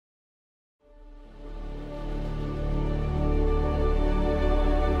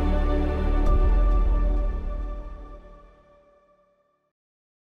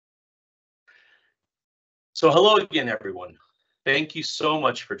So hello again, everyone. Thank you so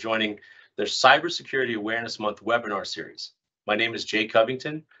much for joining the Cybersecurity Awareness Month webinar series. My name is Jay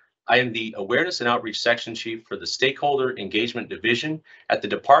Covington. I am the Awareness and Outreach Section Chief for the Stakeholder Engagement Division at the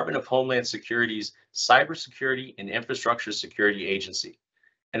Department of Homeland Security's Cybersecurity and Infrastructure Security Agency,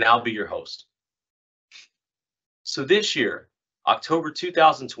 and I'll be your host. So this year, October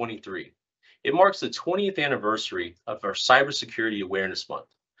 2023, it marks the 20th anniversary of our Cybersecurity Awareness Month.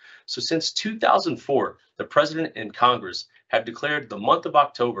 So since 2004, the President and Congress have declared the month of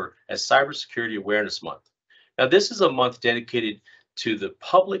October as Cybersecurity Awareness Month. Now, this is a month dedicated to the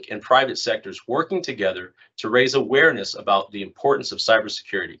public and private sectors working together to raise awareness about the importance of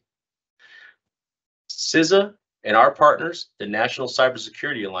cybersecurity. CISA and our partners, the National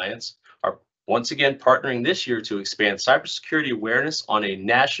Cybersecurity Alliance, are once again partnering this year to expand cybersecurity awareness on a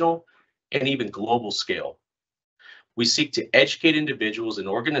national and even global scale. We seek to educate individuals and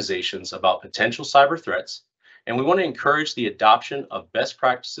organizations about potential cyber threats, and we want to encourage the adoption of best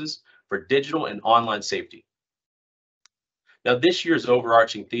practices for digital and online safety. Now, this year's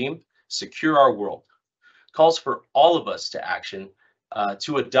overarching theme, Secure Our World, calls for all of us to action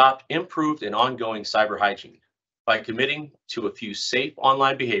to adopt improved and ongoing cyber hygiene. By committing to a few safe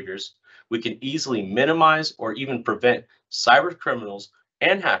online behaviors, we can easily minimize or even prevent cyber criminals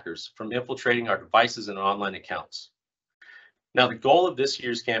and hackers from infiltrating our devices and online accounts. Now, the goal of this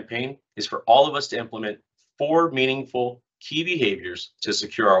year's campaign is for all of us to implement 4 meaningful key behaviors to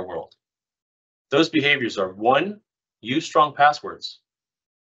secure our world. Those behaviors are: 1, use strong passwords;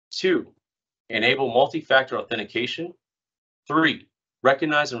 2, enable multi-factor authentication; 3,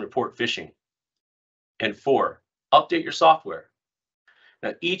 recognize and report phishing; and 4, update your software.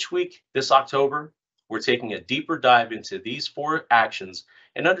 Now, each week this October, we're taking a deeper dive into these 4 actions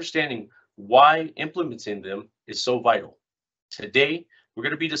and understanding why implementing them is so vital. Today, we're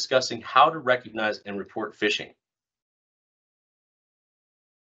going to be discussing how to recognize and report phishing.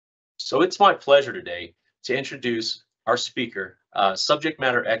 So it's my pleasure today to introduce our speaker, subject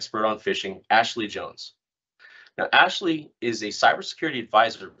matter expert on phishing, Ashley Jones. Now, Ashley is a cybersecurity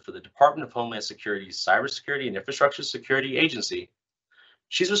advisor for the Department of Homeland Security's Cybersecurity and Infrastructure Security Agency.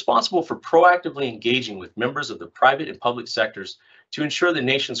 She's responsible for proactively engaging with members of the private and public sectors to ensure the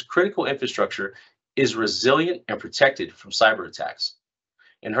nation's critical infrastructure is resilient and protected from cyber attacks.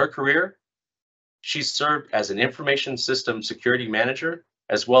 In her career, she's served as an information system security manager,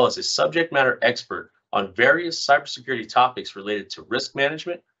 as well as a subject matter expert on various cybersecurity topics related to risk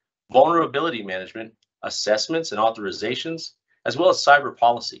management, vulnerability management, assessments and authorizations, as well as cyber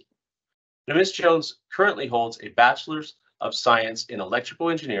policy. Now, Ms. Jones currently holds a Bachelor's of Science in Electrical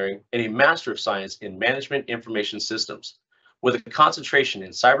Engineering and a Master of Science in Management Information Systems, with a concentration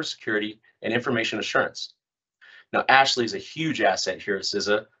in cybersecurity and information assurance. Now, Ashley is a huge asset here at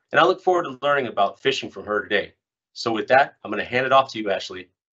CISA, and I look forward to learning about phishing from her today. So with that, I'm going to hand it off to you, Ashley.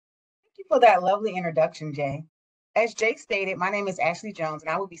 Thank you for that lovely introduction, Jay. As Jay stated, my name is Ashley Jones,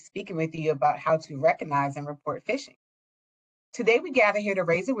 and I will be speaking with you about how to recognize and report phishing. Today, we gather here to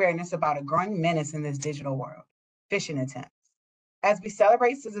raise awareness about a growing menace in this digital world, phishing attempts. As we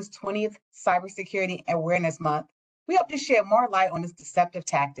celebrate CISA's 20th Cybersecurity Awareness Month, we hope to shed more light on this deceptive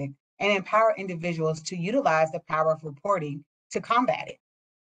tactic and empower individuals to utilize the power of reporting to combat it.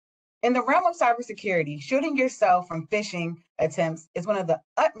 In the realm of cybersecurity, shielding yourself from phishing attempts is one of the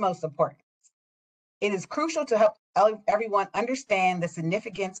utmost importance. It is crucial to help everyone understand the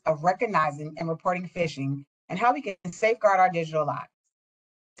significance of recognizing and reporting phishing and how we can safeguard our digital lives.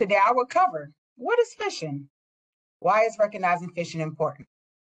 Today, I will cover: what is phishing? Why is recognizing phishing important?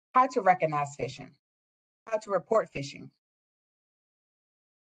 How to recognize phishing? How to report phishing?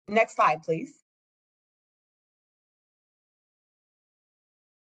 Next slide, please.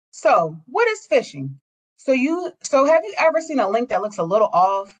 So, what is phishing? So have you ever seen a link that looks a little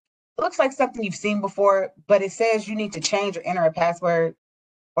off? It looks like something you've seen before, but it says you need to change or enter a password.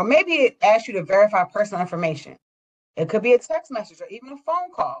 Or maybe it asks you to verify personal information. It could be a text message or even a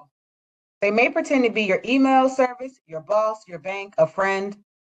phone call. They may pretend to be your email service, your boss, your bank, a friend.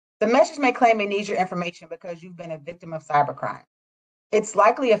 The message may claim it needs your information because you've been a victim of cybercrime. It's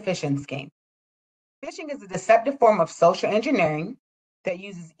likely a phishing scheme. Phishing is a deceptive form of social engineering that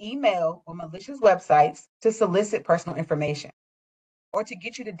uses email or malicious websites to solicit personal information, or to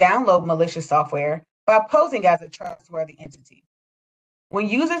get you to download malicious software by posing as a trustworthy entity. When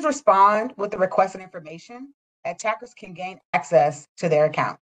users respond with the requested information, attackers can gain access to their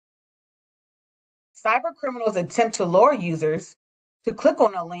account. Cyber criminals attempt to lure users to click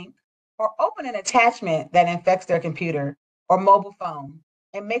on a link or open an attachment that infects their computer or mobile phone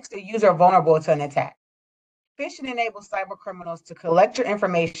and makes the user vulnerable to an attack. Phishing enables cyber criminals to collect your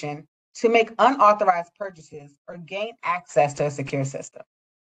information to make unauthorized purchases or gain access to a secure system.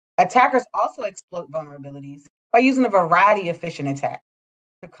 Attackers also exploit vulnerabilities by using a variety of phishing attacks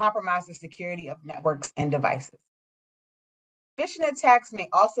to compromise the security of networks and devices. Phishing attacks may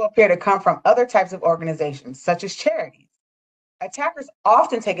also appear to come from other types of organizations, such as charities. Attackers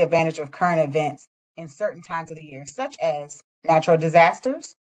often take advantage of current events in certain times of the year, such as natural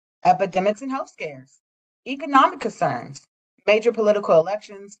disasters, epidemics and health scares, economic concerns, major political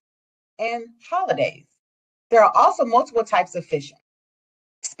elections, and holidays. There are also multiple types of phishing.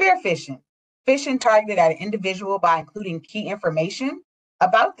 Spear phishing, phishing targeted at an individual by including key information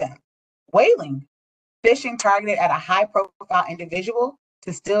about them. Whaling, phishing targeted at a high-profile individual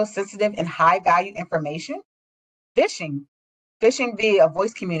to steal sensitive and high-value information. Phishing, phishing via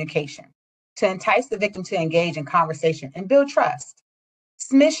voice communication to entice the victim to engage in conversation and build trust.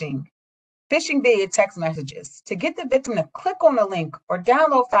 Smishing, phishing via text messages to get the victim to click on a link or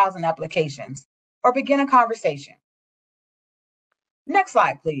download files and applications or begin a conversation. Next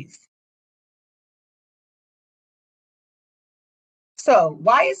slide, please. So,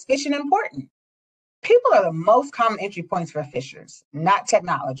 why is phishing important? People are the most common entry points for phishers, not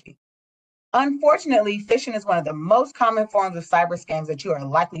technology. Unfortunately, phishing is one of the most common forms of cyber scams that you are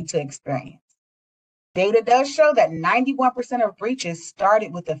likely to experience. Data does show that 91% of breaches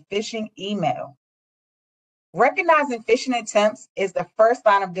started with a phishing email. Recognizing phishing attempts is the first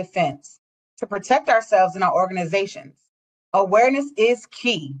line of defense to protect ourselves and our organizations. Awareness is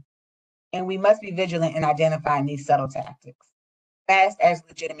key, and we must be vigilant in identifying these subtle tactics, fast as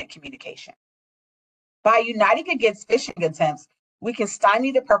legitimate communication. By uniting against phishing attempts, we can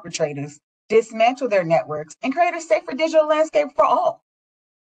stymie the perpetrators, dismantle their networks, and create a safer digital landscape for all.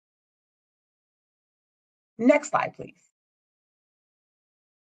 Next slide, please.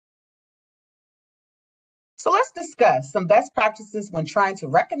 So let's discuss some best practices when trying to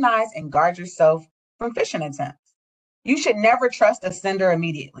recognize and guard yourself from phishing attempts. You should never trust a sender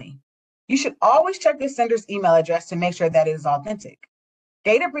immediately. You should always check the sender's email address to make sure that it is authentic.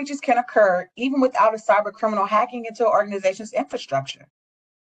 Data breaches can occur even without a cyber criminal hacking into an organization's infrastructure.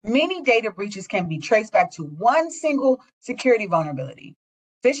 Many data breaches can be traced back to one single security vulnerability,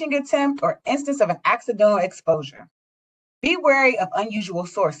 phishing attempt, or instance of an accidental exposure. Be wary of unusual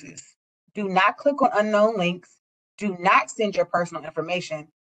sources. Do not click on unknown links. Do not send your personal information,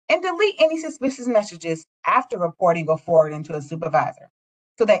 and delete any suspicious messages after reporting or forwarding to a supervisor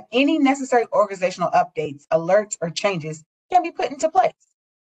so that any necessary organizational updates, alerts, or changes can be put into place.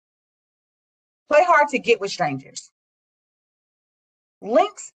 Play hard to get with strangers.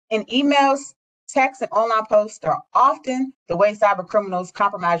 Links in emails, texts, and online posts are often the way cyber criminals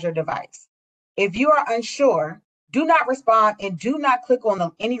compromise your device. If you are unsure, do not respond and do not click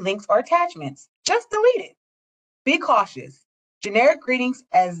on any links or attachments. Just delete it. Be cautious. Generic greetings,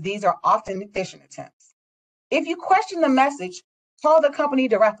 as these are often phishing attempts. If you question the message, call the company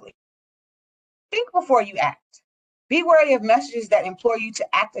directly. Think before you act. Be wary of messages that implore you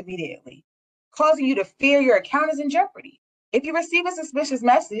to act immediately, causing you to fear your account is in jeopardy. If you receive a suspicious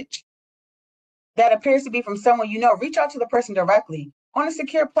message that appears to be from someone you know, reach out to the person directly on a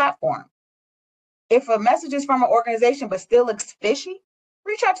secure platform. If a message is from an organization but still looks fishy,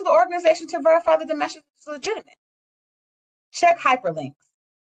 reach out to the organization to verify that the message is legitimate. Check hyperlinks.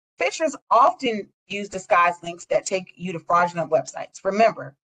 Phishers often use disguised links that take you to fraudulent websites.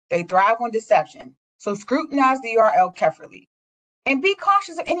 Remember, they thrive on deception, so scrutinize the URL carefully. And be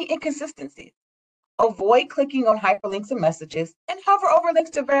cautious of any inconsistencies. Avoid clicking on hyperlinks and messages and hover over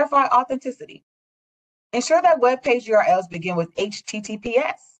links to verify authenticity. Ensure that web page URLs begin with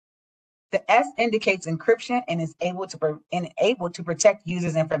HTTPS. The S indicates encryption and is able to protect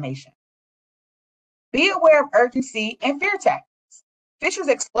users' information. Be aware of urgency and fear tactics. Phishers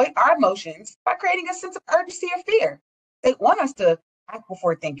exploit our emotions by creating a sense of urgency or fear. They want us to act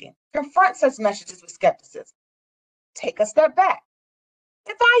before thinking. Confront such messages with skepticism. Take a step back.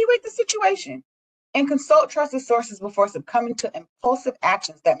 Evaluate the situation and consult trusted sources before succumbing to impulsive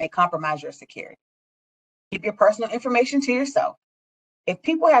actions that may compromise your security. Keep your personal information to yourself. If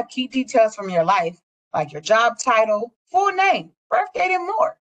people have key details from your life, like your job title, full name, birth date, and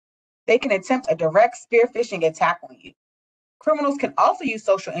more, they can attempt a direct spear phishing attack on you. Criminals can also use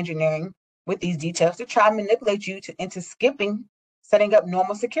social engineering with these details to try and manipulate you into skipping setting up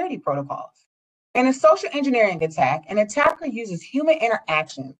normal security protocols. In a social engineering attack, an attacker uses human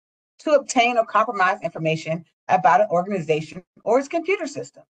interaction to obtain or compromise information about an organization or its computer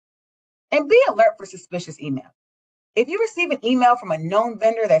system. And be alert for suspicious email. If you receive an email from a known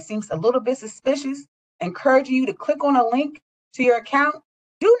vendor that seems a little bit suspicious, encouraging you to click on a link to your account,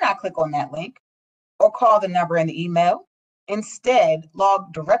 do not click on that link or call the number in the email. Instead,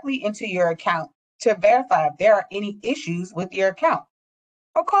 log directly into your account to verify if there are any issues with your account,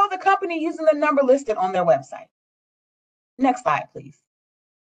 or call the company using the number listed on their website. Next slide, please.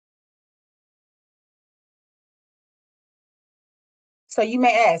 So you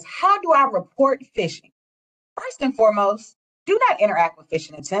may ask, how do I report phishing? First and foremost, do not interact with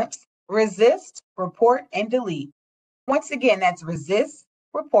phishing attempts. Resist, report, and delete. Once again, that's resist,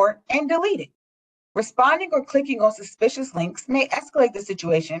 report, and delete it. Responding or clicking on suspicious links may escalate the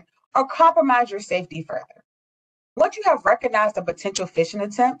situation or compromise your safety further. Once you have recognized a potential phishing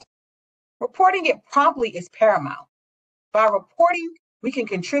attempt, reporting it promptly is paramount. By reporting, we can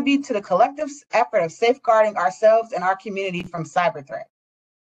contribute to the collective effort of safeguarding ourselves and our community from cyber threats.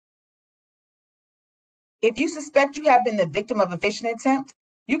 If you suspect you have been the victim of a phishing attempt,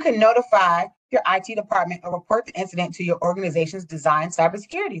 you can notify your IT department or report the incident to your organization's design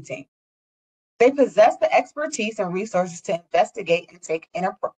cybersecurity team. They possess the expertise and resources to investigate and take an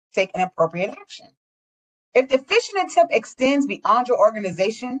appropriate action. If the phishing attempt extends beyond your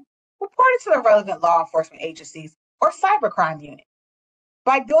organization, report it to the relevant law enforcement agencies or cybercrime unit.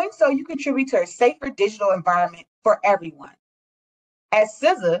 By doing so, you contribute to a safer digital environment for everyone. At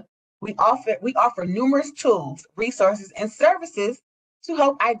CISA, we offer numerous tools, resources, and services to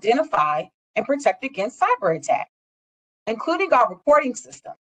help identify and protect against cyber attacks, including our reporting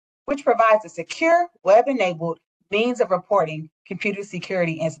system, which provides a secure, web-enabled means of reporting computer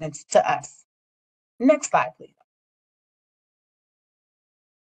security incidents to us. Next slide, please.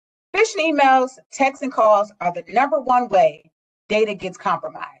 Phishing emails, texts, and calls are the #1 way data gets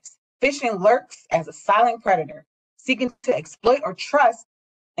compromised. Phishing lurks as a silent predator, seeking to exploit or trust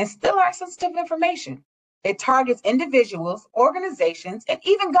and steal our sensitive information. It targets individuals, organizations, and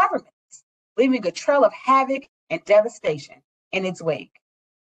even governments, leaving a trail of havoc and devastation in its wake.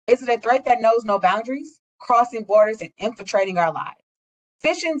 Is it a threat that knows no boundaries, crossing borders and infiltrating our lives?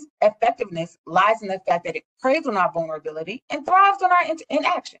 Phishing's effectiveness lies in the fact that it preys on our vulnerability and thrives on our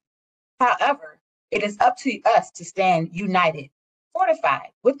inaction. However, it is up to us to stand united,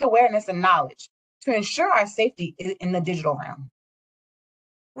 fortified with awareness and knowledge to ensure our safety in the digital realm.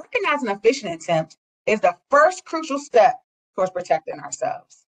 Recognizing a phishing attempt is the first crucial step towards protecting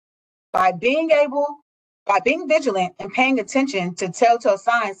ourselves. By being vigilant and paying attention to telltale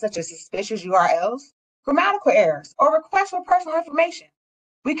signs such as suspicious URLs, grammatical errors, or requests for personal information,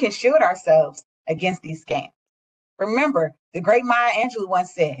 we can shield ourselves against these scams. Remember, the great Maya Angelou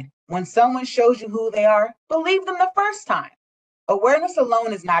once said, when someone shows you who they are, believe them the first time. Awareness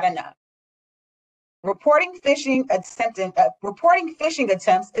alone is not enough. Reporting phishing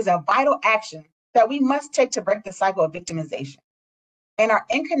attempts is a vital action that we must take to break the cycle of victimization. In our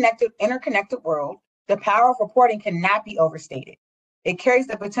interconnected world, the power of reporting cannot be overstated. It carries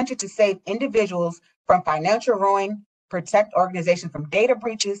the potential to save individuals from financial ruin, protect organizations from data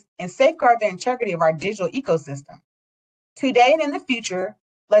breaches, and safeguard the integrity of our digital ecosystem. Today and in the future,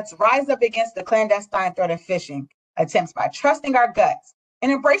 let's rise up against the clandestine threat of phishing attempts by trusting our guts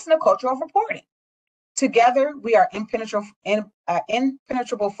and embracing a culture of reporting. Together, we are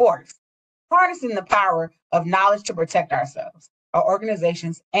impenetrable force, harnessing the power of knowledge to protect ourselves, our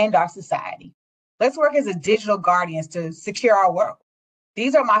organizations, and our society. Let's work as a digital guardians to secure our world.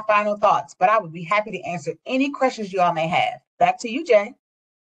 These are my final thoughts, but I would be happy to answer any questions you all may have. Back to you, Jay.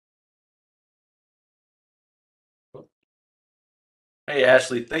 Hey,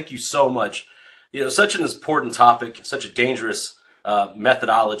 Ashley, thank you so much. Such an important topic, such a dangerous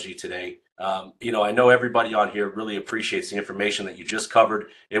methodology today. I know everybody on here really appreciates the information that you just covered.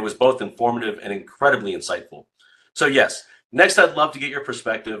 It was both informative and incredibly insightful. So yes, next I'd love to get your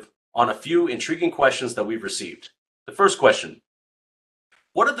perspective on a few intriguing questions that we've received. The first question,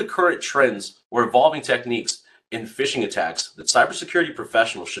 what are the current trends or evolving techniques in phishing attacks that cybersecurity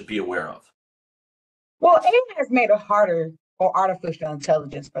professionals should be aware of? Well, AI has made it harder, or artificial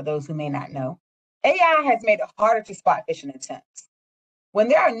intelligence for those who may not know. AI has made it harder to spot phishing attempts. When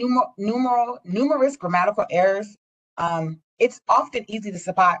there are numerous grammatical errors, it's often easy to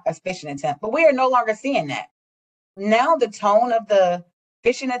spot a phishing attempt, but we are no longer seeing that. Now the tone of the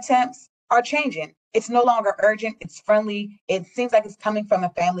phishing attempts are changing. It's no longer urgent, it's friendly. It seems like it's coming from a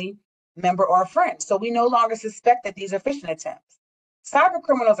family member or a friend. So we no longer suspect that these are phishing attempts. Cyber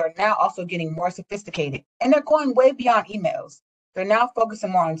criminals are now also getting more sophisticated, and they're going way beyond emails. They're now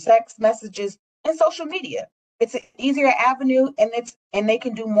focusing more on text messages and social media. It's an easier avenue, and they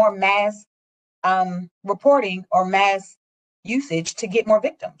can do more mass reporting or mass usage to get more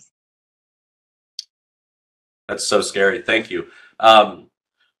victims. That's so scary. Thank you.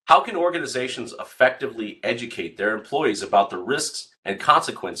 How can organizations effectively educate their employees about the risks and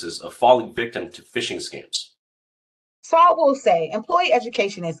consequences of falling victim to phishing scams? So I will say employee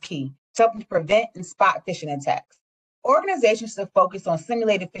education is key to helping prevent and spot phishing attacks. Organizations should focus on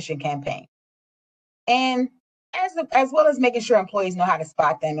simulated phishing campaigns and as well as making sure employees know how to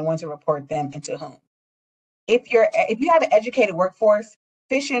spot them and when to report them and to whom. If you have an educated workforce,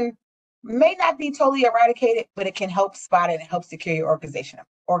 phishing may not be totally eradicated, but it can help spot it and help secure your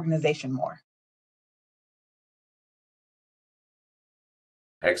organization more.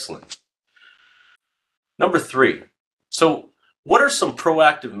 Excellent. Number 3. So, what are some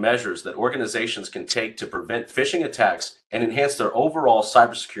proactive measures that organizations can take to prevent phishing attacks and enhance their overall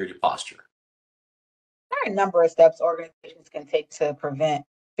cybersecurity posture? There are a number of steps organizations can take to prevent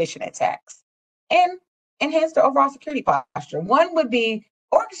phishing attacks and enhance their overall security posture. One would be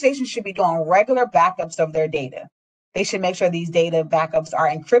organizations should be doing regular backups of their data. They should make sure these data backups are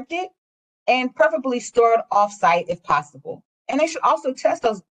encrypted and preferably stored offsite if possible. And they should also test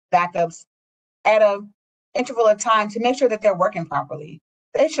those backups at a interval of time to make sure that they're working properly.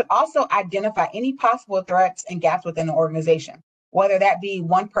 They should also identify any possible threats and gaps within the organization, whether that be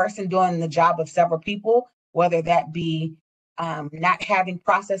one person doing the job of several people, whether that be not having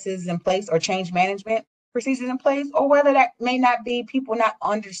processes in place or change management procedures in place, or whether that may not be people not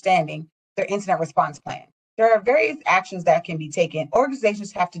understanding their incident response plan. There are various actions that can be taken.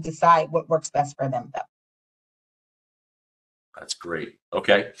 Organizations have to decide what works best for them, though. That's great.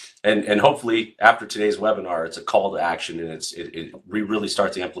 Okay. And hopefully after today's webinar, it's a call to action and we really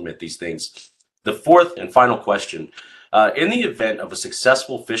start to implement these things. The fourth and final question, in the event of a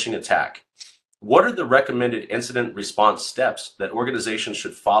successful phishing attack, what are the recommended incident response steps that organizations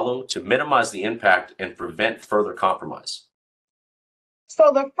should follow to minimize the impact and prevent further compromise?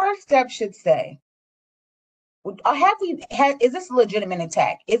 So the first step should say, is this a legitimate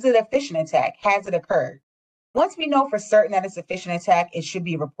attack? Is it a phishing attack? Has it occurred? Once we know for certain that it's a phishing attack, it should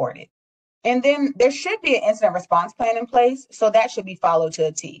be reported. And then there should be an incident response plan in place, so that should be followed to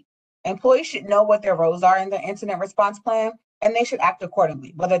a T. Employees should know what their roles are in the incident response plan, and they should act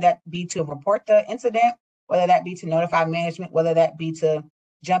accordingly, whether that be to report the incident, whether that be to notify management, whether that be to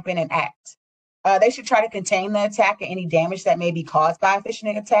jump in and act. They should try to contain the attack and any damage that may be caused by a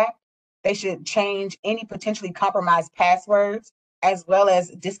phishing attack. They should change any potentially compromised passwords, as well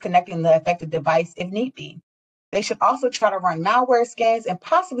as disconnecting the affected device if need be. They should also try to run malware scans and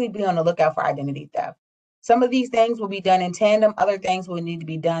possibly be on the lookout for identity theft. Some of these things will be done in tandem. Other things will need to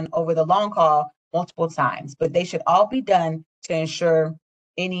be done over the long haul multiple times, but they should all be done to ensure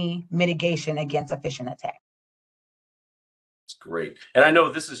any mitigation against a phishing attack. It's great. And I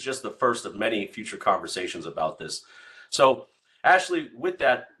know this is just the first of many future conversations about this. So, Ashley, with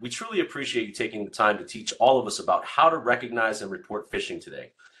that, we truly appreciate you taking the time to teach all of us about how to recognize and report phishing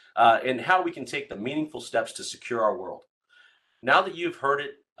today, and how we can take the meaningful steps to secure our world. Now that you've heard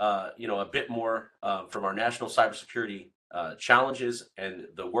it, a bit more from our national cybersecurity challenges and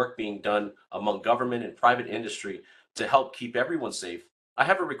the work being done among government and private industry to help keep everyone safe, I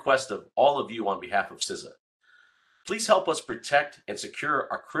have a request of all of you on behalf of CISA. Please help us protect and secure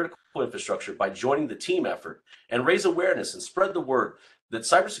our critical infrastructure by joining the team effort and raise awareness and spread the word that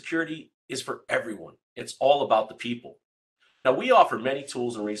cybersecurity is for everyone. It's all about the people. Now, we offer many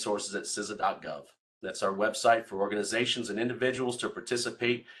tools and resources at CISA.gov. That's our website for organizations and individuals to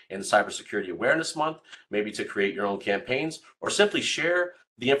participate in Cybersecurity Awareness Month, maybe to create your own campaigns, or simply share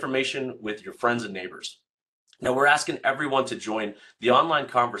the information with your friends and neighbors. Now, we're asking everyone to join the online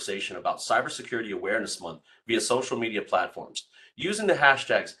conversation about Cybersecurity Awareness Month via social media platforms, using the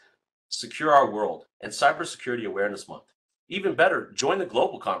hashtags Secure Our World and Cybersecurity Awareness Month. Even better, join the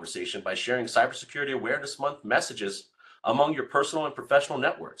global conversation by sharing Cybersecurity Awareness Month messages among your personal and professional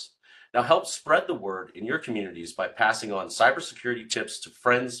networks. Now, help spread the word in your communities by passing on cybersecurity tips to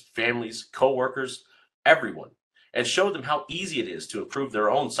friends, families, coworkers, everyone, and show them how easy it is to improve their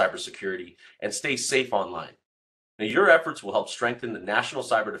own cybersecurity and stay safe online. Now, your efforts will help strengthen the national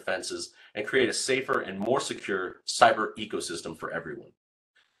cyber defenses and create a safer and more secure cyber ecosystem for everyone.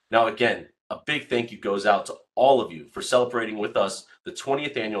 Now, again, a big thank you goes out to all of you for celebrating with us the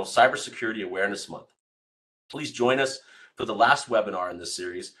 20th Annual Cybersecurity Awareness Month. Please join us for the last webinar in this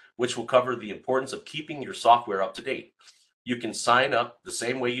series, which will cover the importance of keeping your software up to date. You can sign up the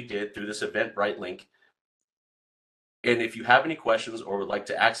same way you did through this Eventbrite link. And if you have any questions or would like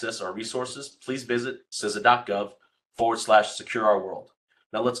to access our resources, please visit CISA.gov/secure our world.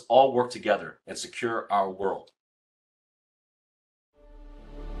 Now let's all work together and secure our world.